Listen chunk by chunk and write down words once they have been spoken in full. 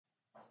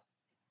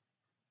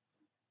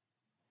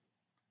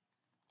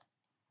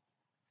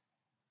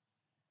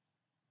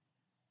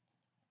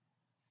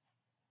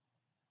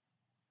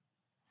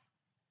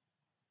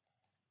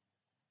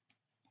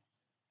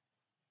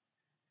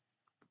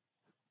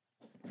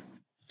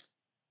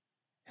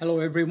Hello,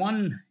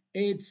 everyone.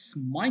 It's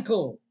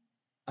Michael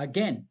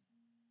again,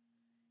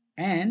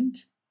 and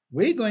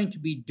we're going to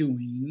be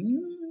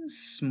doing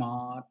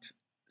Suite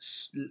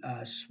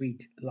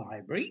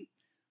Library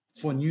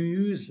for new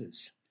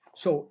users.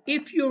 So,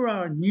 if you're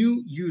a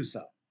new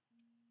user,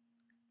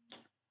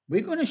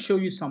 we're going to show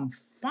you some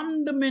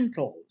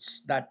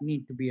fundamentals that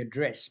need to be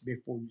addressed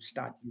before you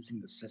start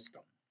using the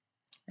system.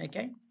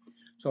 Okay,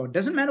 so it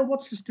doesn't matter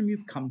what system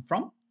you've come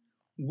from,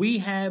 we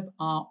have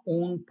our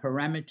own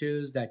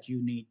parameters that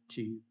you need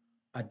to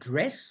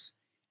address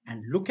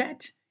and look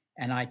at.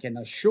 And I can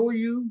assure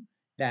you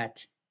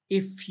that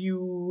if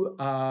you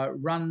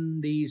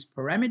run these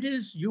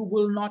parameters, you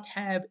will not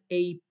have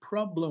a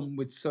problem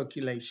with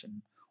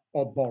circulation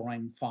or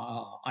borrowing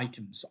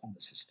items on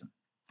the system.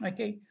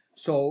 Okay,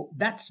 so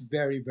that's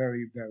very,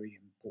 very, very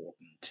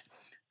important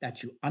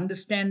that you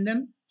understand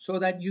them so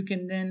that you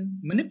can then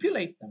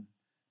manipulate them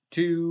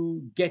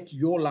to get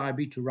your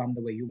library to run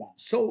the way you want.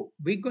 So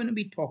we're going to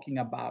be talking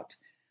about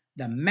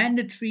the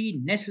mandatory,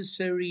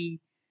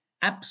 necessary,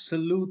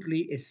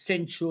 absolutely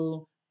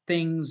essential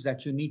things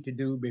that you need to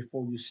do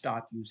before you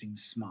start using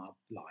Smart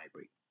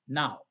Library.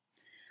 Now,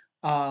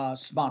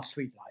 Smart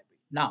Suite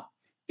Library. Now,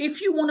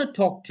 if you want to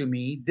talk to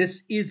me,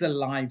 this is a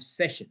live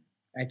session.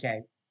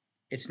 Okay,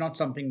 it's not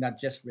something that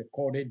just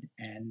recorded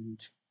and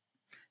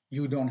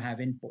you don't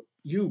have input.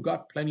 You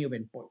got plenty of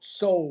input.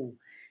 So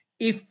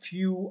if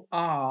you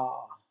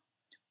are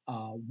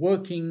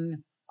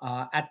working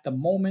at the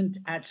moment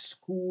at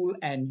school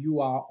and you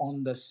are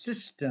on the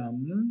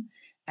system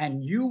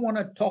and you want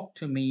to talk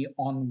to me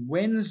on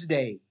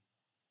Wednesday,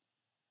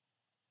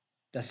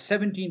 the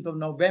 17th of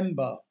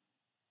November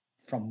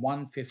from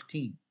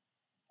 1:15.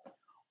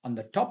 On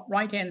the top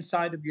right hand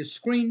side of your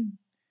screen,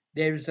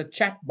 there is a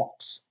chat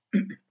box.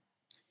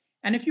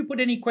 And if you put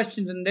any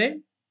questions in there,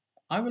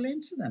 I will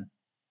answer them.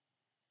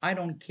 I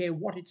don't care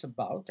what it's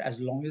about as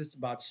long as it's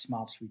about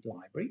Smart Suite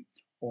Library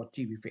or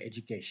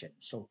TV4Education.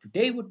 So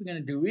today what we're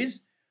going to do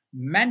is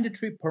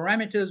mandatory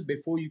parameters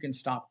before you can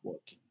start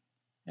working.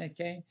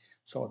 Okay,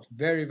 so it's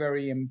very,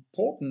 very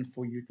important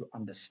for you to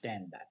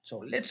understand that. So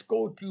let's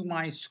go to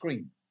my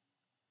screen.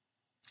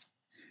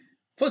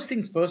 First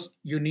things first,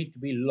 you need to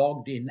be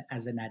logged in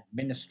as an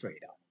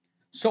administrator.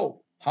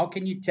 So how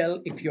can you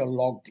tell if you're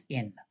logged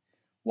in?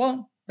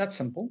 Well, that's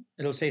simple.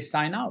 It'll say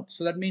sign out.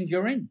 So that means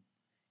you're in.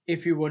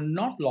 If you were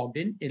not logged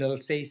in, it'll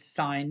say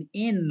sign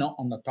in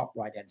on the top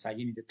right hand side.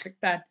 You need to click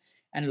that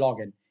and log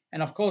in.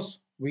 And of course,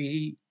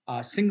 we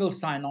single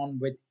sign on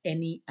with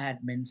any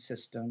admin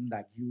system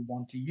that you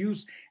want to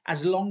use,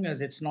 as long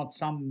as it's not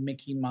some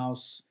Mickey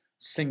Mouse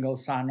single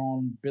sign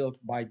on built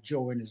by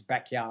Joe in his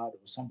backyard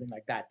or something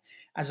like that.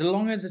 As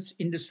long as it's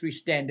industry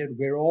standard,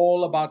 we're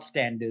all about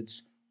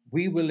standards.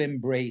 We will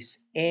embrace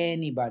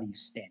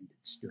anybody's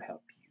standards to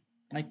help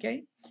you.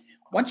 Okay.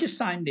 Once you're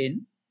signed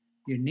in,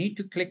 you need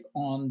to click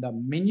on the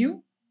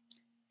menu,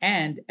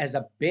 and as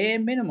a bare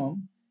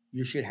minimum,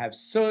 you should have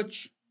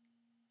search,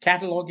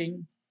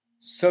 cataloging,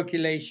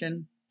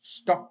 circulation,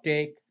 stock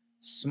take,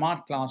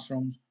 smart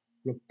classrooms,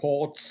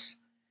 reports,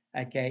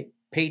 okay,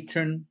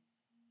 patron,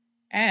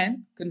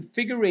 and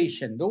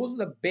configuration. Those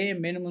are the bare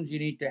minimums you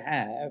need to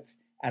have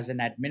as an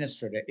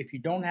administrator. If you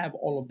don't have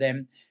all of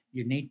them,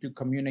 you need to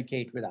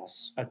communicate with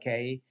us,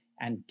 okay,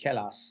 and tell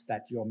us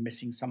that you're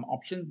missing some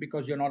options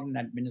because you're not an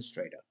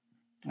administrator,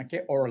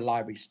 okay, or a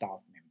library staff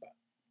member.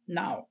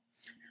 Now,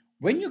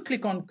 when you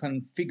click on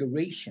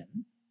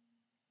configuration,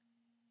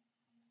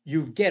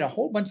 you get a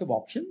whole bunch of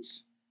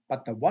options,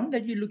 but the one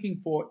that you're looking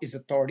for is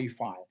authority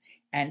file.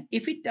 And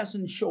if it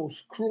doesn't show,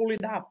 scroll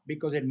it up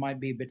because it might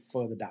be a bit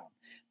further down.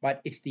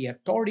 But it's the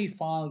authority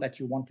file that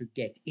you want to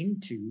get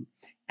into.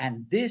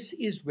 And this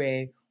is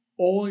where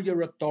all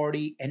your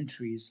authority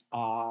entries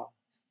are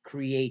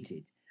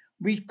created.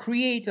 We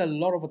create a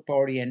lot of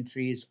authority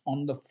entries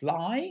on the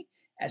fly.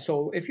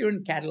 So if you're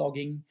in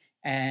cataloging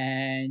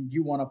and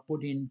you want to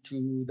put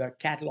into the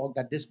catalog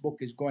that this book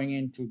is going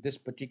into this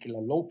particular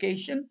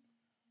location,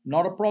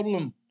 not a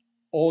problem.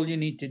 All you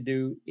need to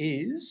do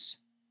is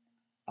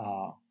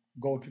uh,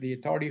 go to the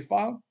authority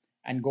file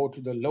and go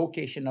to the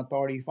location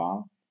authority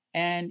file,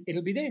 and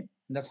it'll be there.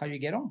 And that's how you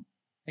get on.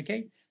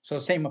 Okay. So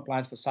same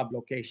applies for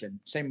sublocation,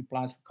 same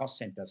applies for cost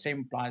center,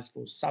 same applies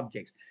for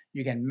subjects.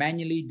 You can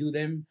manually do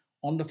them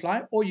on the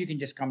fly, or you can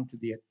just come to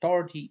the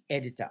authority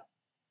editor.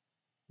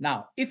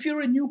 Now, if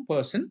you're a new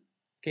person,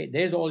 okay,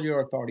 there's all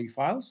your authority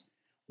files.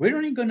 We're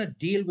only going to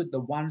deal with the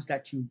ones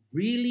that you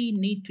really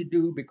need to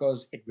do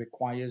because it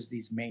requires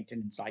these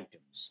maintenance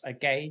items,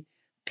 okay?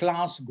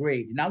 Class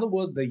grade, in other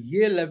words, the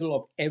year level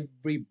of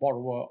every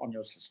borrower on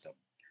your system.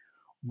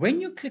 When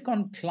you click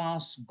on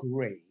class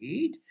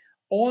grade,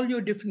 all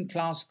your different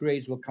class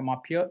grades will come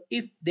up here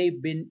if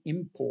they've been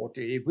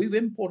imported. If we've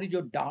imported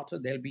your data,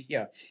 they'll be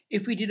here.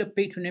 If we did a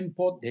patron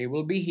import, they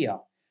will be here.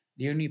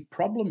 The only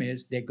problem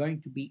is they're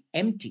going to be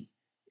empty.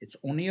 It's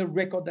only a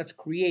record that's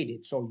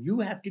created. So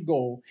you have to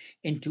go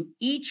into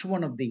each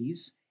one of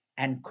these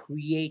and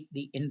create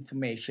the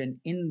information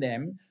in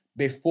them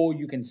before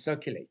you can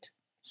circulate.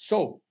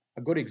 So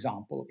a good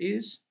example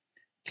is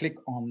click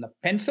on the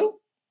pencil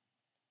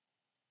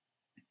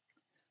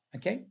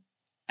Okay.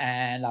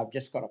 And I've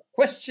just got a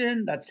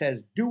question that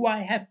says, do I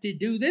have to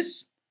do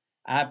this?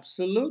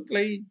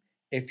 Absolutely.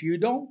 If you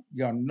don't,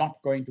 you're not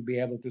going to be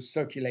able to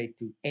circulate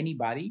to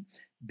anybody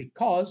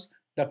because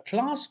the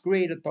class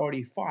grade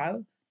authority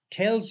file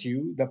tells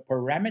you the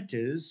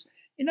parameters.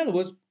 In other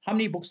words, how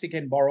many books they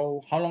can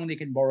borrow, how long they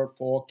can borrow it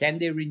for, can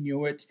they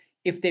renew it?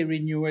 If they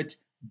renew it,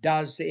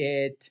 does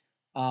it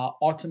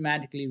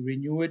automatically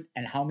renew it?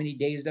 And how many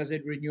days does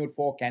it renew it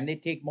for? Can they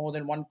take more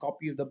than one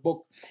copy of the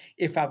book?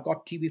 If I've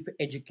got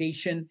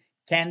TV4Education,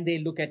 can they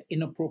look at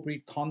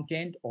inappropriate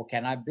content, or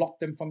can I block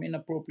them from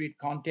inappropriate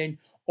content?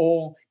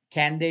 Or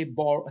can they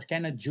borrow,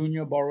 can a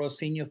junior borrow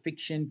senior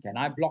fiction? Can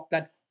I block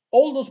that?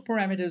 All those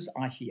parameters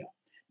are here.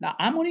 Now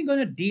I'm only going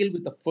to deal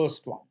with the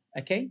first one.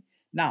 Okay.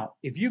 Now,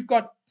 if you've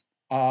got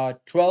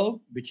 12,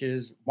 which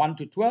is 1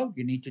 to 12,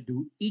 you need to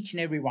do each and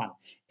every one.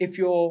 If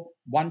you're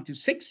 1 to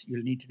 6,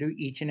 you'll need to do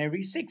each and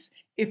every 6.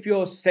 If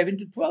you're 7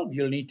 to 12,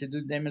 you'll need to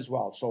do them as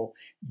well. So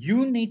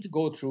you need to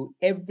go through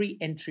every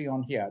entry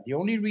on here. The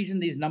only reason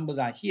these numbers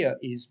are here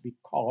is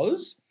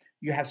because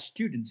you have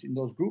students in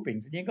those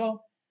groupings. And you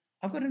go,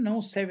 I've got an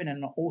O7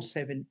 and an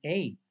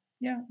O7A.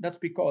 Yeah, that's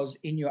because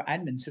in your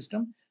admin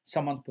system,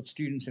 someone's put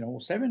students in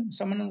O7,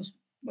 someone else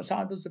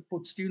has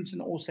put students in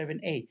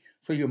O7A.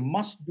 So you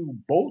must do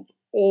both,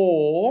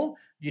 or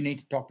you need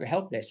to talk to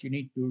help desk. You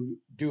need to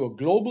do a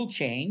global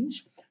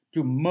change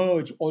to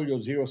merge all your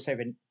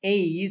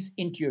 07As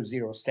into your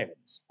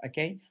 07s.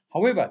 Okay.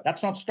 However,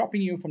 that's not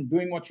stopping you from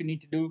doing what you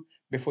need to do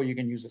before you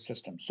can use the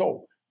system.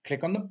 So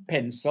click on the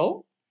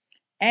pencil,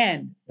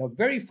 and the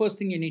very first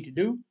thing you need to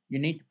do, you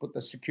need to put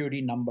the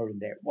security number in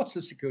there. What's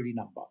the security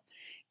number?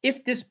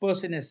 If this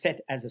person is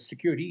set as a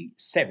security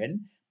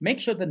 7, make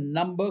sure the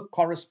number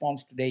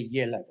corresponds to their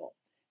year level.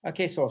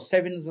 Okay, so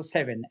 7 is a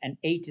 7, an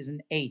 8 is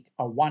an 8,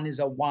 a 1 is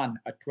a 1,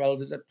 a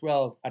 12 is a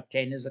 12, a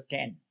 10 is a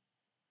 10.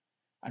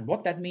 And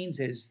what that means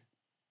is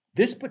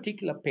this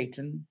particular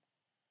patron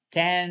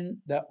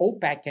the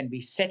OPAC can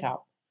be set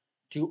up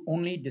to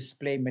only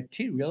display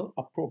material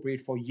appropriate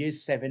for year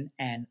 7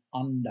 and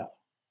under.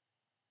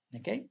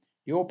 Okay,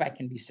 the OPAC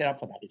can be set up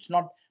for that. It's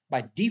not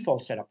by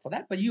default set up for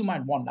that, but you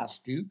might want us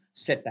to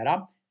set that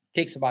up. It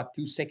takes about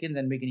 2 seconds,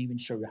 and we can even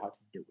show you how to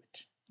do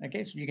it.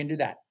 Okay, so you can do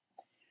that.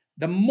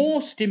 The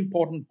most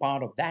important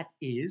part of that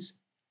is,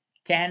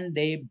 can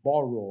they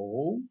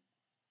borrow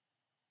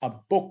a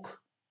book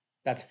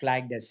that's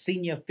flagged as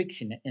senior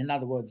fiction, in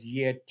other words,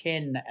 year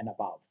 10 and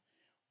above?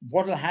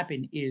 What will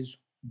happen is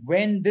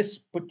when this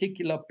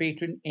particular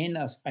patron in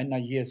a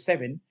year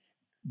 7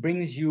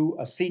 brings you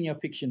a senior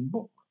fiction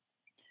book,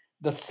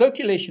 the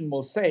circulation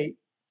will say,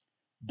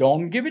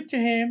 don't give it to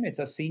him. It's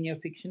a senior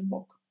fiction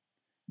book.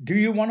 Do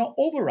you want to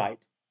override?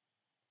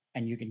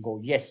 And you can go,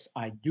 yes,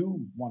 I do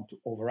want to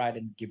override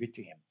and give it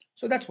to him.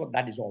 So that's what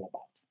that is all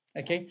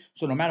about. Okay.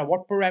 So no matter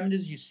what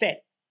parameters you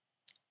set,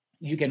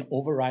 you can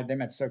override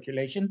them at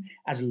circulation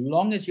as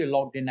long as you're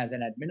logged in as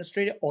an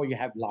administrator or you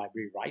have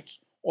library rights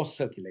or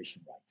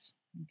circulation rights.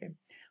 Okay.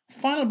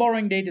 Final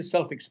borrowing date is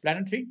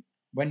self-explanatory.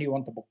 When do you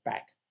want the book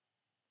back?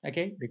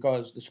 Okay,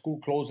 because the school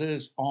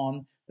closes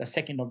on the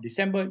 2nd of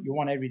December, you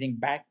want everything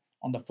back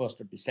on the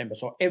 1st of December.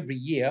 So every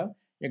year,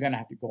 you're going to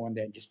have to go in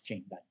there and just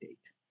change that date.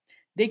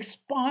 The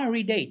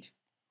expiry date,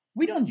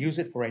 we don't use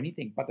it for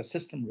anything, but the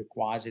system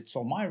requires it.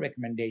 So my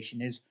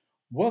recommendation is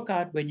work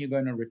out when you're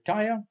going to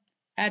retire,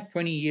 add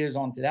 20 years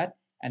onto that,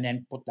 and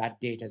then put that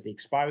date as the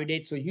expiry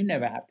date so you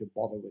never have to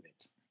bother with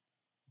it.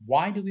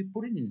 Why do we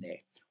put it in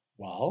there?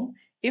 Well,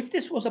 if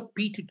this was a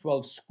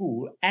P212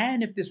 school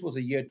and if this was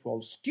a year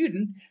 12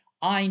 student,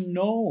 I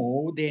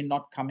know they're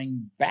not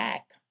coming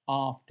back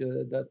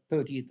after the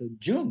 30th of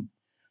June.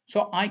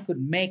 So I could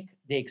make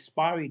the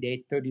expiry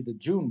date 30th of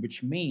June,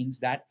 which means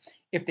that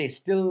if they're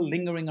still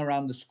lingering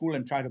around the school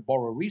and try to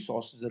borrow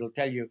resources, it'll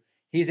tell you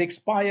he's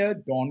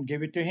expired, don't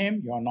give it to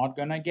him, you're not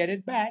going to get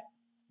it back.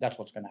 That's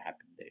what's going to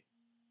happen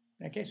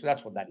there. Okay, so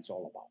that's what that is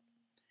all about.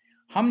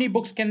 How many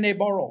books can they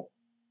borrow?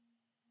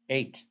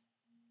 8.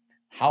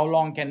 How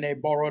long can they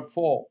borrow it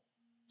for?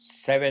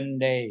 7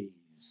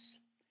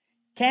 days.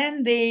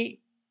 Can they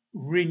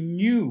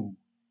renew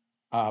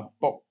a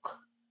book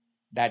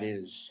that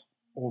is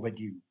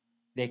overdue?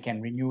 They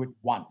can renew it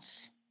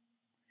once.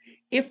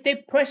 If they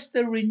press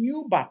the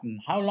renew button,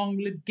 how long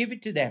will it give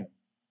it to them?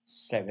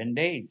 7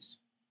 days.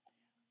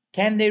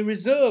 Can they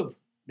reserve?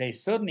 They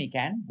certainly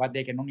can, but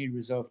they can only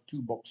reserve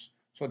 2 books.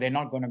 So they're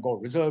not going to go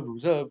reserve,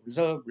 reserve,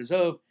 reserve,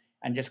 reserve,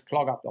 and just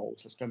clog up the whole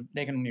system.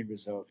 They can only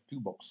reserve 2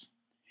 books.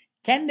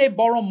 Can they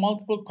borrow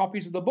multiple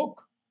copies of the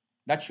book?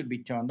 That should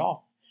be turned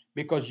off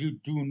because you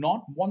do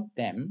not want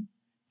them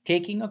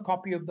taking a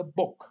copy of the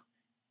book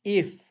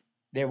if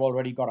they've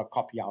already got a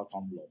copy out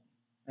on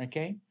loan.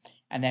 Okay.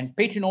 And then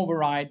patron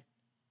override,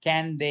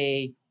 can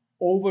they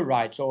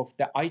override? So if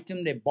the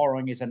item they're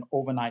borrowing is an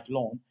overnight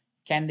loan,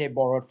 can they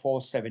borrow it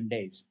for 7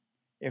 days?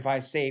 If I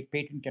say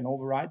patron can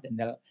override, then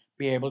they'll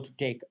be able to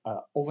take an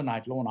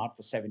overnight loan out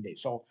for 7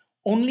 days. So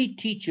only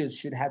teachers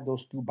should have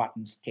those 2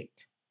 buttons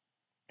ticked.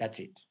 That's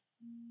it.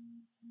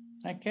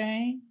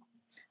 Okay,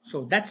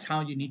 so that's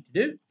how you need to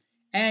do,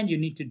 and you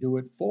need to do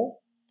it for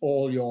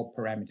all your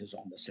parameters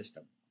on the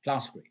system,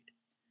 class grade.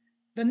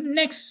 The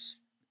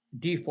next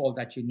default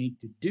that you need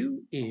to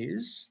do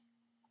is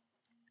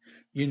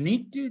you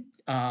need to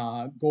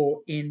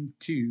go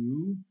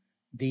into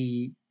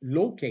the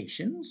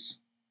locations,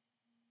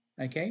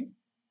 okay,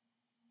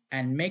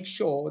 and make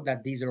sure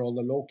that these are all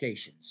the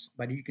locations.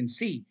 But you can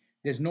see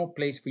there's no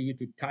place for you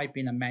to type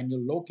in a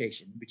manual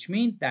location, which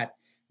means that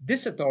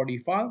this authority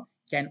file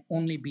can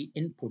only be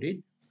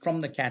inputted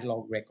from the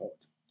catalog record,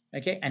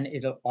 okay, and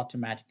it'll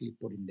automatically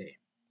put in there,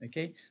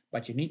 okay.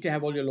 But you need to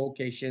have all your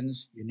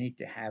locations, you need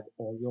to have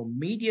all your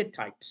media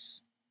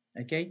types,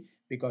 okay,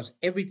 because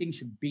everything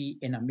should be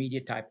in a media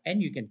type,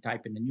 and you can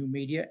type in a new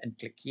media and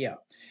click here.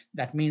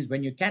 That means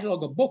when you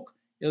catalog a book,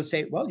 it'll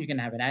say, well, you can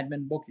have an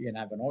admin book, you can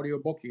have an audio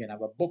book, you can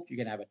have a book, you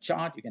can have a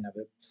chart, you can have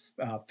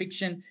a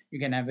fiction, you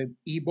can have an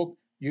ebook,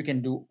 you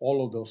can do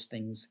all of those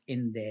things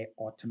in there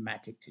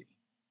automatically,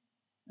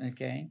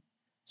 okay?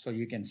 So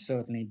you can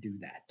certainly do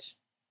that.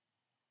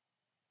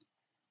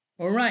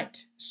 All right,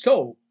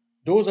 so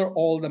those are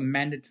all the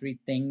mandatory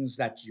things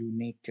that you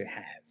need to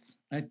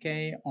have,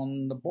 okay,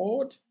 on the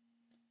board.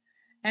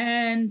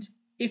 And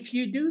if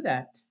you do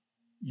that,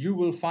 you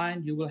will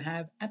find you will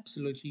have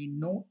absolutely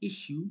no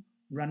issue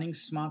running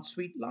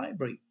SmartSuite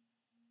Library.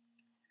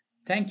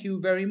 Thank you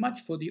very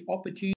much for the opportunity.